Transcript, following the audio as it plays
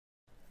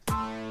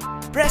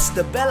press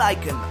the bell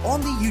icon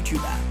on the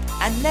YouTube app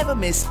and never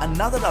miss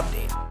another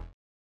update.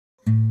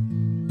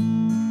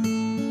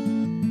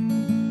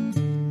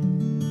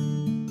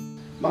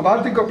 मैं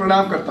भारती को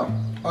प्रणाम करता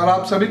हूं और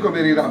आप सभी को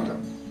मेरी राम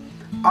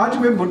राम। आज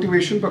मैं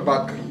मोटिवेशन पर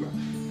बात करूंगा।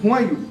 हुआ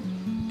यूं,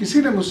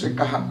 किसी ने मुझसे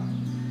कहा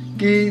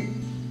कि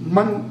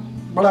मन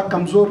बड़ा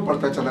कमजोर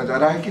पड़ता चला जा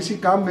रहा है, किसी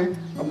काम में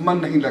अब मन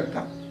नहीं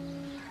लगता।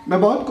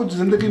 मैं बहुत कुछ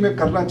जिंदगी में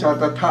करना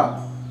चाहता था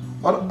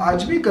और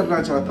आज भी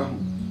करना चाहता हूं,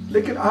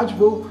 लेकिन आज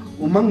वो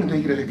उमंग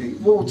नहीं रह गई,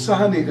 वो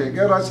उत्साह नहीं रह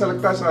गया और आज ऐसा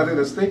लगता है सारे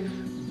रास्ते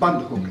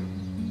बंद हो गए।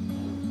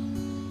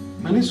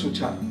 मैंने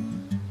सोचा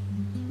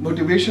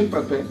मोटिवेशन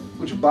पर मैं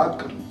कुछ बात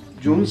करूं,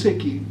 जो उनसे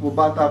की वो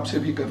बात आपसे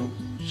भी करूं,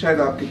 शायद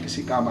आपके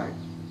किसी काम आए।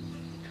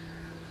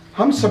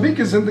 हम सभी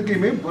की जिंदगी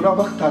में बुरा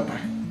वक्त आता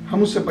है,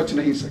 हम उससे बच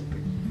नहीं सकते।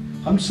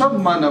 हम सब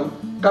मानव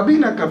कभी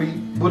ना कभी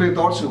बुरे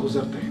दौर से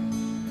गुजरते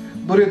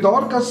हैं। बुरे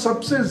दौर का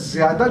सबसे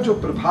ज्यादा जो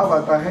प्रभाव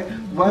आता है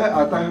वह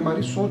आता है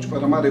हमारी सोच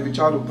पर, हमारे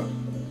विचारों पर।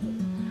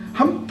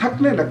 हम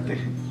थकने लगते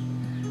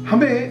हैं,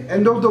 हमें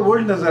एंड ऑफ द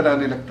वर्ल्ड नजर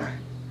आने लगता है,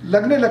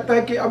 लगने लगता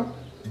है कि अब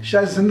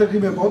शायद जिंदगी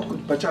में बहुत कुछ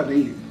बचा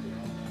नहीं है।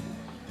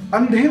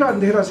 अंधेरा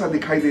अंधेरा सा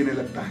दिखाई देने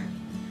लगता है।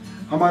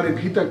 हमारे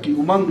भीतर की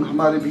उमंग,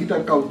 हमारे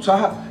भीतर का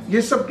उत्साह,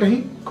 ये सब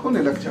कहीं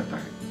खोने लग जाता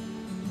है।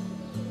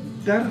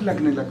 डर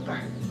लगने लगता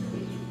है,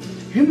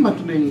 हिम्मत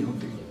नहीं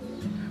होती।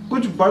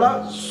 कुछ बड़ा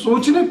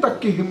सोचने तक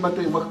की हिम्मत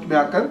एक वक्त में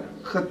आकर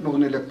खत्म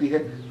होने लगती है।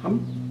 हम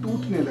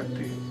टूटने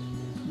लगते हैं,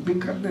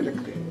 बिखरने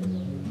लगते हैं।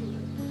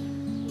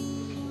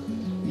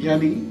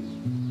 यानी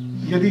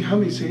यदि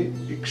हम इसे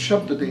एक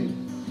शब्द दें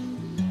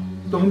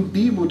तो हम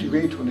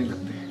डीमोटिवेट होने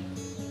लगते हैं।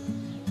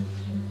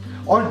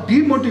 और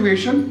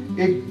डीमोटिवेशन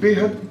एक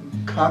बेहद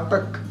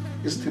घातक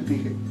स्थिति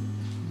है।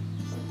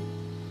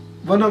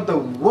 One of the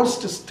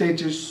worst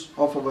stages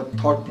of our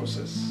thought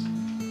process.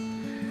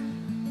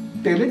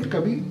 Talent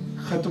कभी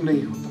खत्म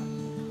नहीं होता।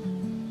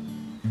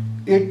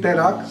 एक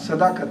तैराक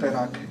सदा का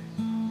तैराक है।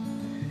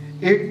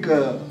 एक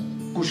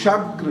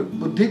कुशाग्र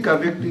बुद्धि का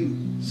व्यक्ति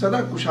सदा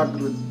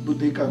कुशाग्र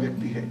बुद्धि का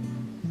व्यक्ति है।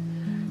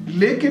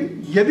 लेकिन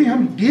यदि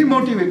हम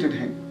डीमोटिवेटेड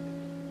हैं,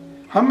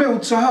 हमें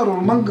उत्साह और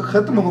उमंग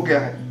खत्म हो गया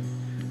है,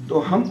 तो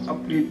हम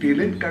अपनी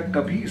टैलेंट का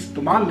कभी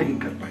इस्तेमाल नहीं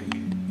कर पाएंगे,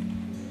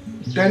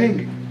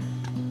 डरेंगे,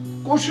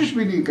 कोशिश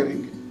भी नहीं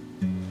करेंगे।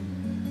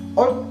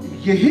 और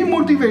यही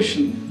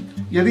मोटिवेशन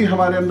यदि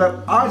हमारे अंदर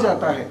आ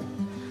जाता है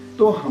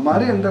तो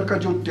हमारे अंदर का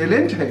जो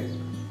टैलेंट है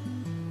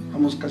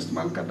हम उसका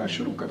इस्तेमाल करना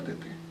शुरू कर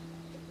देते हैं।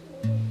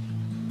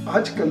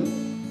 आजकल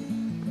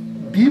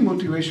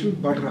डीमोटिवेशन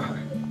बढ़ रहा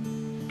है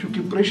क्योंकि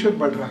प्रेशर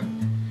बढ़ रहा है,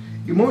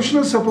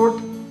 इमोशनल सपोर्ट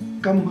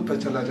कम होता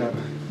चला जा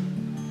रहा है।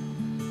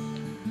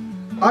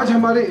 आज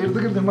हमारे इर्द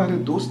गिर्द हमारे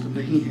दोस्त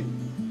नहीं हैं,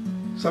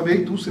 सब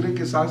एक दूसरे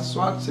के साथ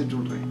स्वार्थ से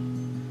जुड़ रहे हैं।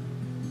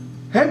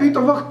 है भी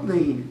तो वक्त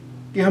नहीं है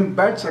कि हम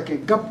बैठ सके,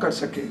 गप कर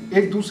सके,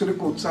 एक दूसरे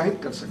को उत्साहित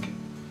कर सके।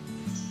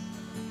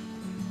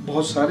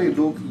 बहुत सारे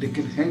लोग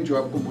लेकिन हैं जो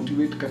आपको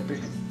मोटिवेट करते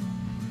हैं।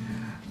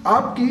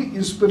 आपकी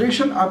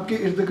इंस्पिरेशन आपके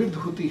इर्द गिर्द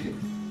होती है,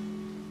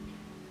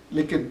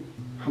 लेकिन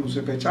हम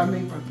उसे पहचान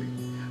नहीं पाते।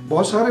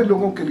 बहुत सारे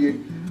लोगों के लिए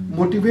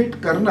मोटिवेट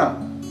करना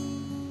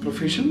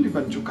प्रोफेशन भी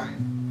बन चुका है।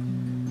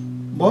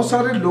 बहुत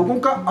सारे लोगों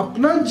का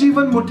अपना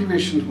जीवन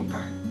मोटिवेशन होता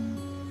है।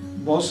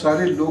 बहुत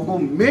सारे लोगों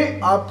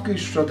में आपकी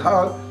श्रद्धा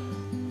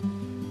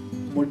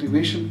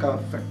मोटिवेशन का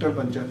फैक्टर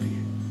बन जाती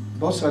है।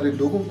 बहुत सारे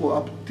लोगों को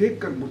आप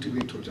देखकर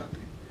मोटिवेट हो जाते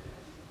हैं।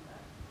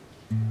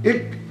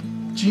 एक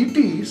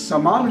चींटी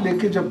सामान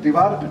लेके जब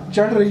दीवार पर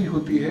चढ़ रही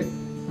होती है,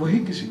 वही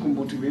किसी को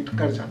मोटिवेट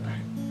कर जाता है।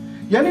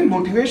 यानी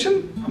मोटिवेशन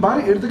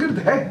हमारे इर्द गिर्द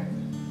है,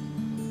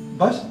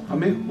 बस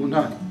हमें होना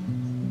है।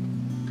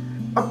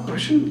 अब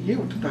प्रश्न ये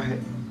उठता है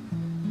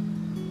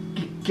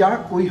कि क्या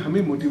कोई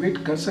हमें मोटिवेट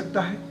कर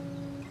सकता है?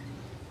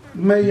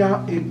 मैं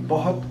यहां एक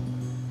बहुत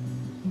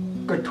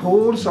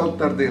कठोर सा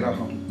उत्तर दे रहा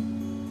हूं,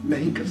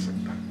 नहीं कर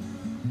सकता।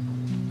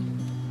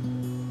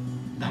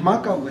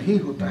 धमाका वही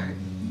होता है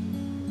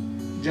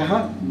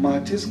जहां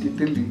माचिस की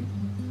तिल्ली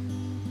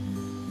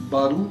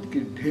बारूद के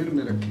ढेर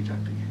में रखी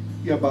जाती है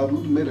या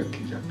बारूद में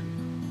रखी जाती है।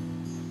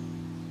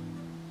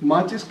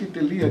 माचिस की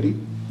तिल्ली यानी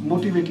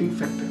मोटिवेटिंग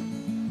फैक्टर,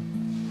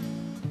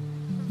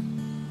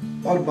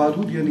 और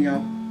बारूद यानी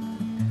आप।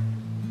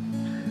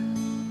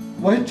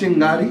 वह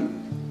चिंगारी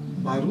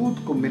बारूद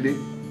को मिले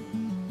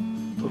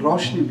तो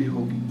रोशनी भी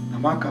होगी,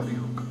 धमाका भी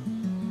होगा।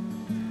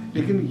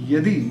 लेकिन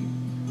यदि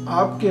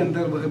आपके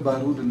अंदर वह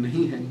बारूद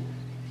नहीं है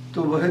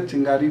तो वह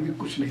चिंगारी भी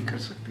कुछ नहीं कर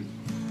सकती।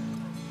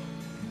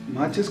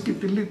 माचिस की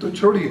तिल्ली तो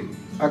छोड़िए,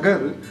 अगर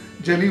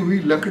जली हुई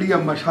लकड़ी या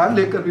मशाल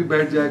लेकर भी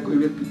बैठ जाए कोई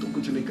व्यक्ति तो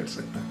कुछ नहीं कर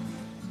सकता।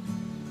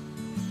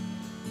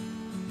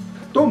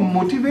 तो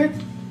मोटिवेट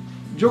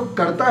जो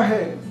करता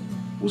है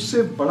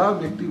उससे बड़ा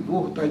व्यक्ति वो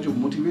होता है जो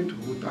मोटिवेट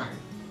होता है।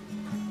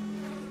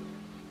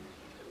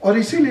 और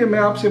इसीलिए मैं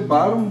आपसे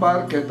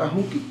बारंबार कहता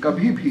हूं कि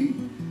कभी भी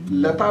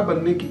लता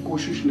बनने की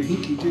कोशिश नहीं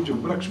कीजिए जो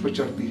वृक्ष पर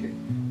चढ़ती है।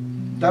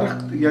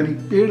 दरख्त यानी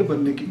पेड़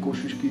बनने की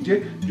कोशिश कीजिए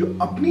जो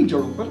अपनी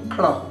जड़ों पर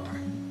खड़ा होता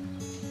है।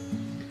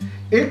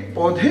 एक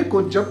पौधे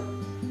को जब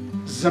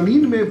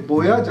जमीन में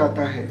बोया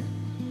जाता है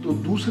तो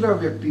दूसरा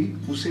व्यक्ति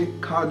उसे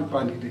खाद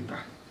पानी देता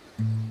है,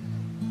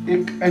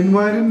 एक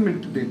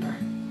एनवायरनमेंट देता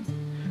है।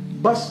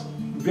 बस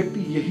व्यक्ति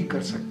यही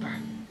कर सकता है,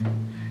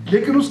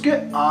 लेकिन उसके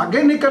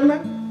आगे निकलना,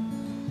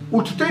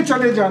 उठते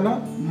चले जाना,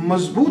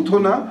 मजबूत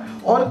होना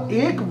और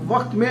एक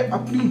वक्त में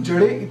अपनी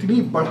जड़ें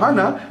इतनी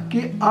बढ़ाना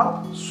कि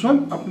आप स्वयं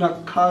अपना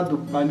खाद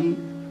पानी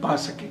पा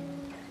सके,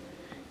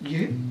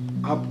 ये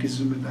आपकी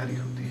जिम्मेदारी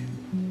होती है।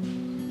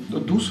 तो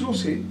दूसरों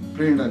से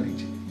प्रेरणा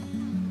लीजिए,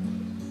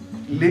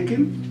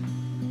 लेकिन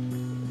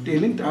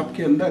टैलेंट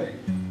आपके अंदर है,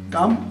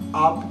 काम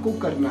आपको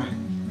करना है।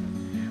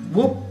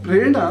 वो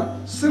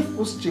प्रेरणा सिर्फ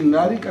उस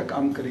चिंगारी का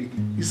काम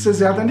करेगी, इससे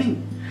ज्यादा नहीं।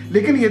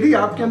 लेकिन यदि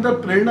आपके अंदर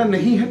प्रेरणा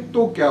नहीं है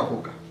तो क्या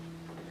होगा,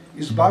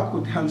 इस बात को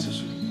ध्यान से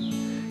सुनिए।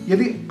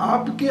 यदि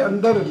आपके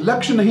अंदर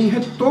लक्ष्य नहीं है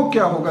तो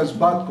क्या होगा, इस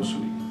बात को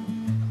सुनिए।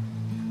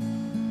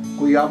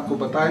 कोई आपको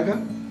बताएगा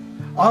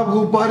आप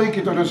गुब्बारे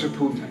की तरह से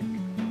फूल जाएंगे,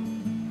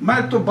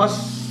 मैं तो बस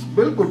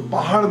बिल्कुल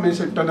पहाड़ में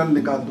से टनल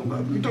निकाल दूंगा,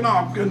 इतना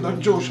आपके अंदर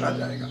जोश आ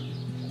जाएगा।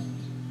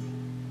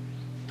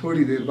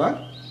 थोड़ी देर बाद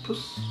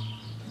फुस,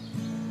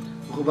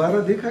 गुब्बारा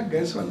देखा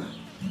गैस वाला,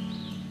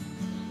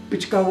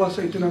 पिचका हुआ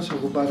सा इतना सा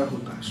गुब्बारा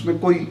होता है, उसमें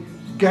कोई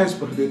गैस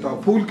भर देता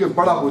है, फूल के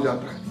बड़ा हो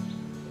जाता है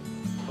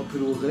और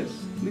फिर वो गैस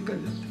निकल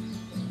जाती है।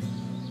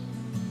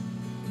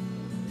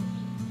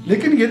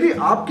 लेकिन यदि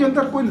आपके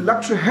अंदर कोई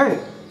लक्ष्य है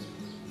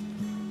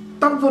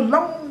तब वो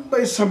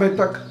लंबे समय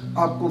तक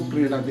आपको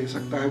प्रेरणा दे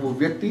सकता है, वो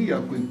व्यक्ति या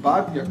कोई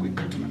बात या कोई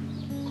घटना।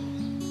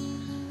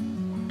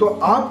 तो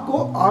आपको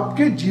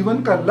आपके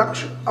जीवन का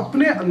लक्ष्य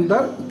अपने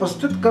अंदर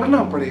उपस्थित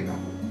करना पड़ेगा।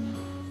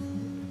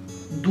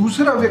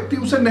 दूसरा व्यक्ति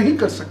उसे नहीं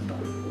कर सकता,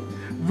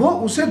 वो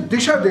उसे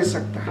दिशा दे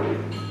सकता है,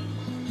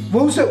 वो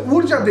उसे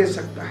ऊर्जा दे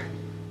सकता है,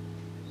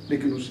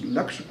 लेकिन उस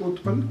लक्ष्य को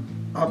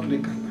उत्पन्न आपने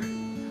करना है,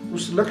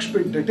 उस लक्ष्य पे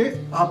डटे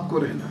आपको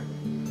रहना है।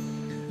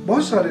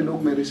 बहुत सारे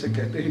लोग मेरे से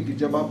कहते हैं कि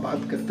जब आप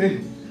बात करते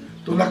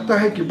हैं तो लगता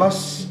है कि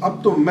बस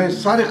अब तो मैं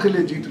सारे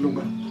किले जीत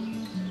लूंगा,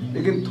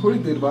 लेकिन थोड़ी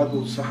देर बाद वो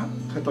उत्साह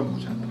खत्म हो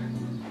जाता है।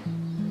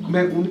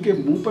 मैं उनके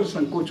मुंह पर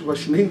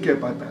संकोचवश नहीं कह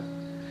पाता,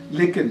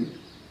 लेकिन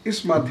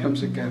इस माध्यम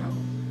से कह रहा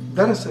हूं,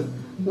 दरअसल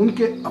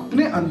उनके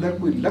अपने अंदर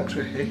कोई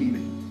लक्ष्य है ही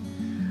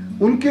नहीं,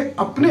 उनके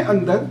अपने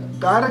अंदर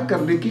कार्य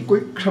करने की कोई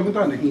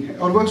क्षमता नहीं है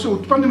और वह उसे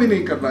उत्पन्न भी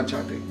नहीं करना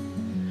चाहते।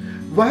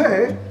 वह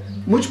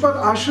मुझ पर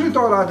आश्रित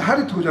और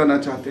आधारित हो जाना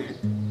चाहते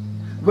हैं,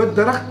 वह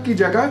दरख्त की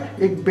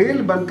जगह एक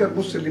बेल बनकर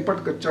मुझसे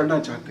लिपट कर चढ़ना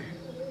चाहते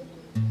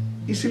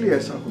हैं, इसलिए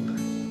ऐसा होता है।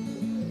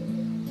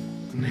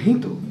 नहीं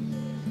तो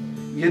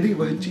यदि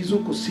वह चीजों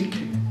को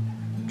सीखे,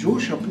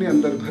 जोश अपने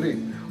अंदर भरे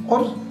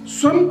और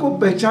स्वयं को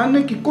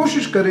पहचानने की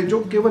कोशिश करे, जो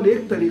केवल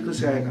एक तरीके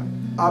से आएगा।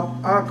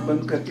 आप आंख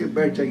बंद करके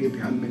बैठ जाइए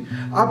ध्यान में,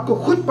 आपको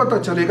खुद पता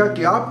चलेगा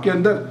कि आपके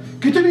अंदर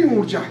कितनी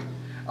ऊर्जा है,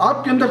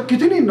 आपके अंदर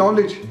कितनी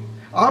नॉलेज है,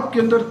 आपके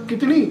अंदर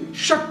कितनी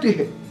शक्ति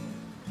है।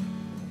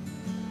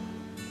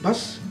 बस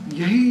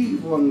यही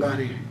वो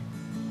अंगारे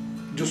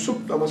हैं जो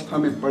सुप्त अवस्था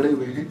में पड़े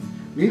हुए हैं।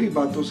 मेरी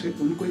बातों से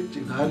उनको एक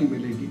चिंगारी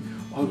मिलेगी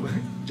और वह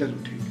जल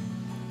उठेंगे।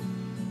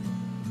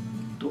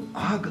 तो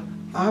आग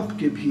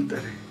आपके भीतर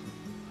है।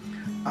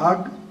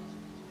 आग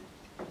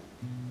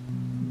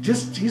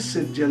जिस चीज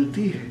से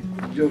जलती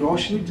है, जो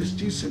रोशनी जिस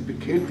चीज से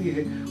बिखेरती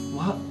है,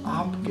 वह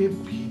आपके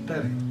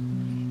भीतर है।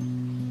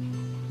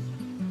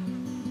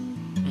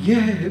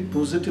 यह है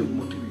पॉजिटिव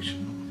मोटिवेशन।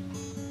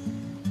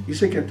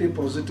 इसे कहते हैं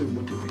पॉजिटिव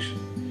मोटिवेशन,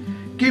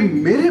 कि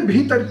मेरे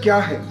भीतर क्या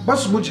है,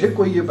 बस मुझे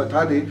कोई ये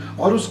बता दे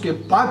और उसके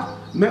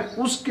बाद मैं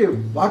उसके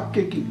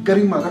वाक्य की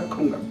गरिमा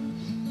रखूंगा,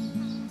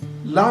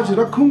 लाज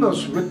रखूंगा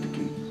उस व्यक्ति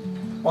की,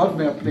 और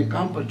मैं अपने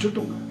काम पर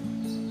जुटूंगा।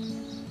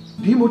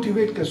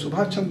 डीमोटिवेट के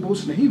सुभाष चंद्र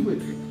बोस नहीं हुए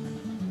थे।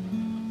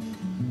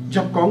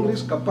 जब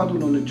कांग्रेस का पद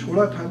उन्होंने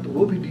छोड़ा था तो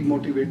वो भी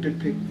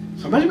डीमोटिवेटेड थे,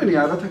 समझ में नहीं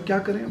आ रहा था क्या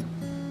करें हम।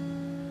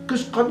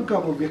 किस कद का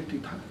वो व्यक्ति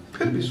था,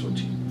 फिर भी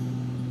सोचिए।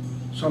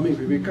 स्वामी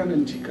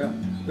विवेकानंद जी का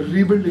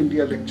रीबिल्ड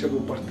इंडिया लेक्चर वो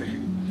पढ़ते हैं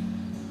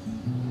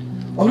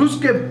और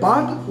उसके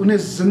बाद उन्हें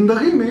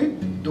जिंदगी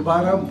में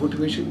दोबारा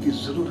मोटिवेशन की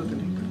जरूरत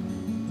नहीं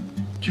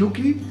पड़ी,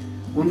 क्योंकि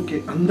उनके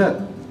अंदर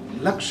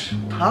लक्ष्य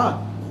था,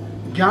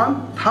 ज्ञान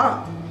था,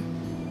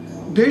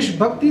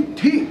 देशभक्ति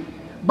थी,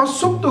 बस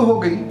सुप्त हो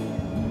गई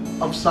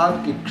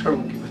अवसाद के क्षणों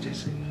की वजह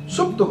से,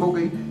 सुप्त हो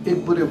गई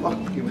एक बुरे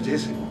वक्त की वजह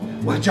से।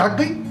 वह जाग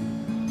गई,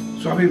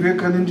 स्वामी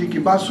विवेकानंद जी की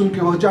बात सुन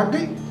के वह जाग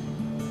गई,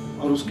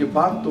 और उसके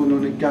बाद तो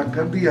उन्होंने क्या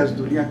कर दिया इस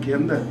दुनिया के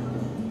अंदर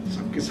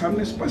सबके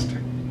सामने स्पष्ट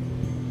है।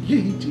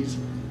 यही चीज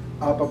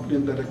आप अपने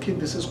अंदर रखिए।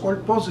 This is called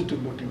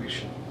positive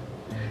motivation.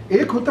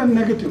 एक होता है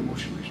नेगेटिव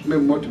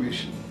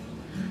मोटिवेशन।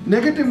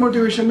 नेगेटिव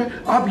मोटिवेशन में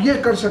आप ये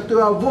कर सकते हो,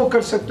 आप वो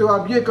कर सकते हो,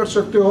 आप ये कर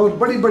सकते हो, और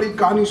बड़ी बड़ी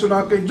कहानी सुना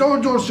के जोर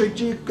जोर से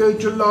चीख के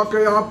चिल्ला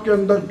के आपके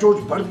अंदर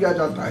जोश भर दिया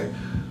जाता है,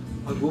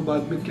 और वो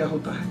बाद में क्या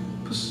होता है,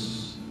 बस।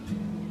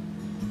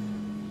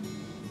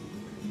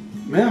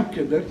 मैं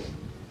आपके अंदर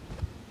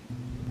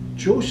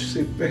जोश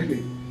से पहले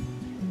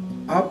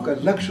आपका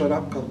लक्ष्य और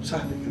आपका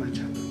उत्साह देखना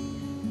चाहता हूं।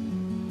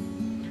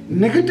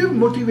 नेगेटिव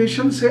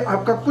मोटिवेशन से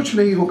आपका कुछ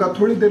नहीं होगा,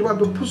 थोड़ी देर बाद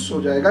वो फुस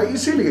हो जाएगा।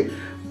 इसीलिए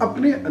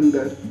अपने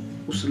अंदर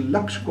उस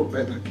लक्ष्य को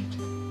पैदा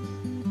कीजिए।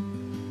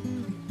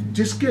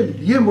 जिसके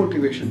लिए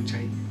मोटिवेशन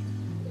चाहिए।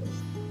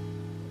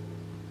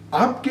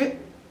 आपके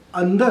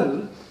अंदर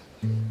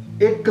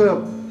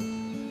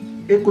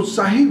एक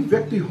उत्साही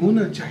व्यक्ति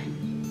होना चाहिए,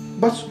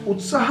 बस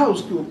उत्साह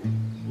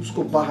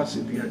उसको बाहर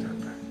से दिया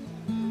जाता है।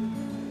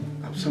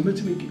 आप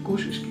समझने की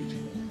कोशिश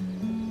कीजिए,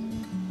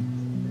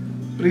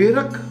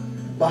 प्रेरक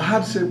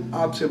बाहर से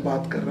आपसे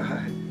बात कर रहा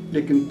है,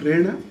 लेकिन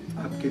प्रेरणा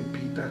आपके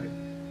भीतर है।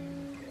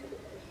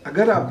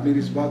 अगर आप मेरी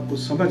इस बात को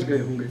समझ गए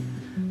होंगे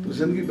तो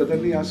जिंदगी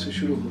बदलनी आज से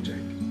शुरू हो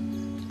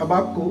जाएगी। अब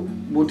आपको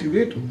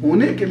मोटिवेट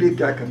होने के लिए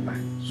क्या करना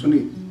है,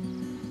 सुनिए।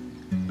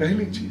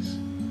 पहली चीज,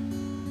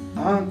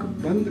 आंख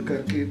बंद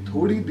करके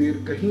थोड़ी देर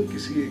कहीं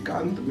किसी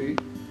एकांत में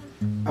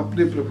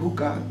अपने प्रभु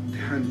का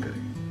ध्यान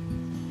करें।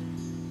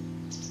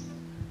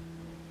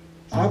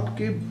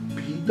 आपके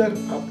भीतर,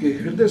 आपके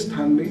हृदय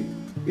स्थान में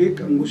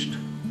एक अंगुष्ठ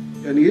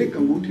यानी एक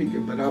अंगूठी के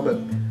बराबर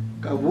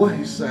का वह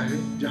हिस्सा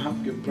है जहां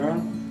आपके प्राण,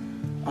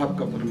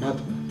 आपका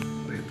परमात्मा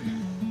रहते हैं।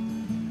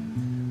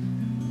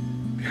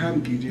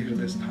 ध्यान कीजिए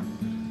हृदय स्थान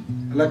पर।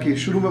 हालांकि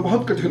शुरू में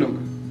बहुत कठिन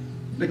होगा,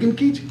 लेकिन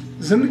कीजिए।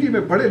 जिंदगी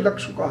में बड़े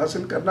लक्ष्य को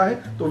हासिल करना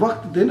है तो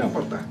वक्त देना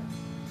पड़ता है।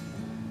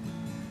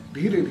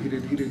 धीरे धीरे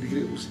धीरे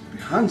धीरे उस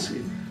ध्यान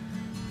से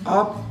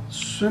आप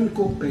स्वयं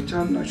को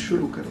पहचानना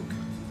शुरू करोगे।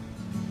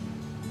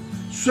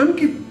 स्वयं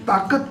की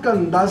ताकत का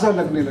अंदाजा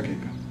लगने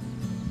लगेगा।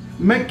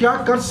 मैं क्या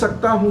कर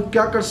सकता हूं,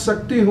 क्या कर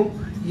सकती हूं,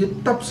 ये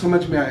तब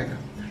समझ में आएगा।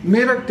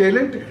 मेरा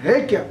टैलेंट है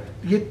क्या,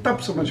 ये तब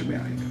समझ में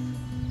आएगा।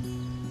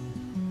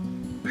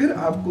 फिर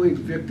आपको एक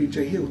व्यक्ति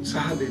चाहिए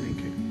उत्साह देने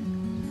के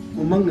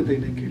लिए, उमंग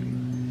देने के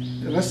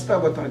लिए, रास्ता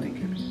बताने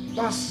के लिए,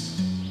 बस।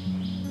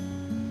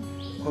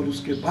 और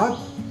उसके बाद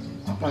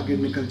आप आगे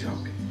निकल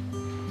जाओगे।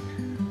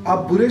 आप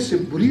बुरे से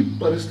बुरी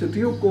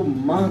परिस्थितियों को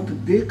मात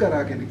देकर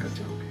आगे निकल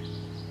जाओगे।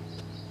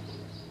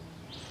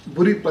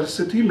 बुरी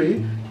परिस्थिति में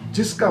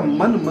जिसका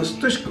मन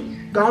मस्तिष्क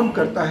काम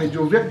करता है,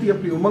 जो व्यक्ति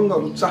अपनी उमंग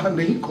और उत्साह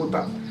नहीं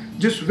खोता,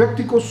 जिस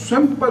व्यक्ति को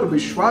स्वयं पर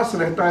विश्वास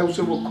रहता है,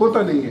 उसे वो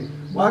खोता नहीं है,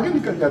 वो आगे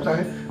निकल जाता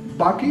है।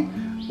 बाकी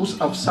उस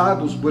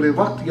अवसाद, उस बुरे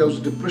वक्त या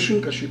उस डिप्रेशन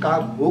का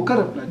शिकार होकर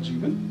अपना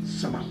जीवन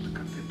समाप्त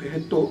कर देते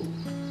हैं। तो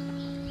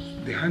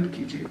ध्यान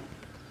कीजिए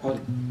और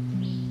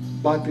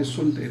बातें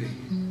सुनते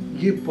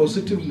रहिए। ये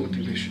पॉजिटिव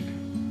मोटिवेशन है।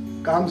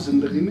 काम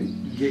जिंदगी में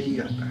यही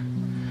आता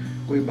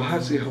है। कोई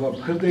बाहर से हवा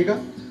भर देगा,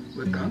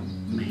 वह काम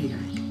नहीं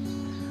आएगी।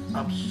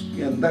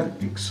 आपके अंदर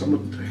एक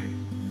समुद्र है,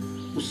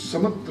 उस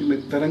समुद्र में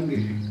तरंगे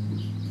हैं।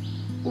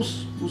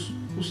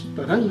 उस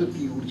तरंग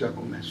की ऊर्जा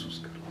को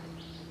महसूस करो।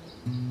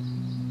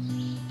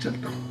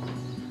 चलता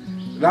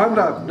हूं। राम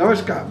राम,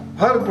 नमस्कार,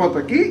 भारत माता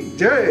की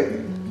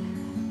जय।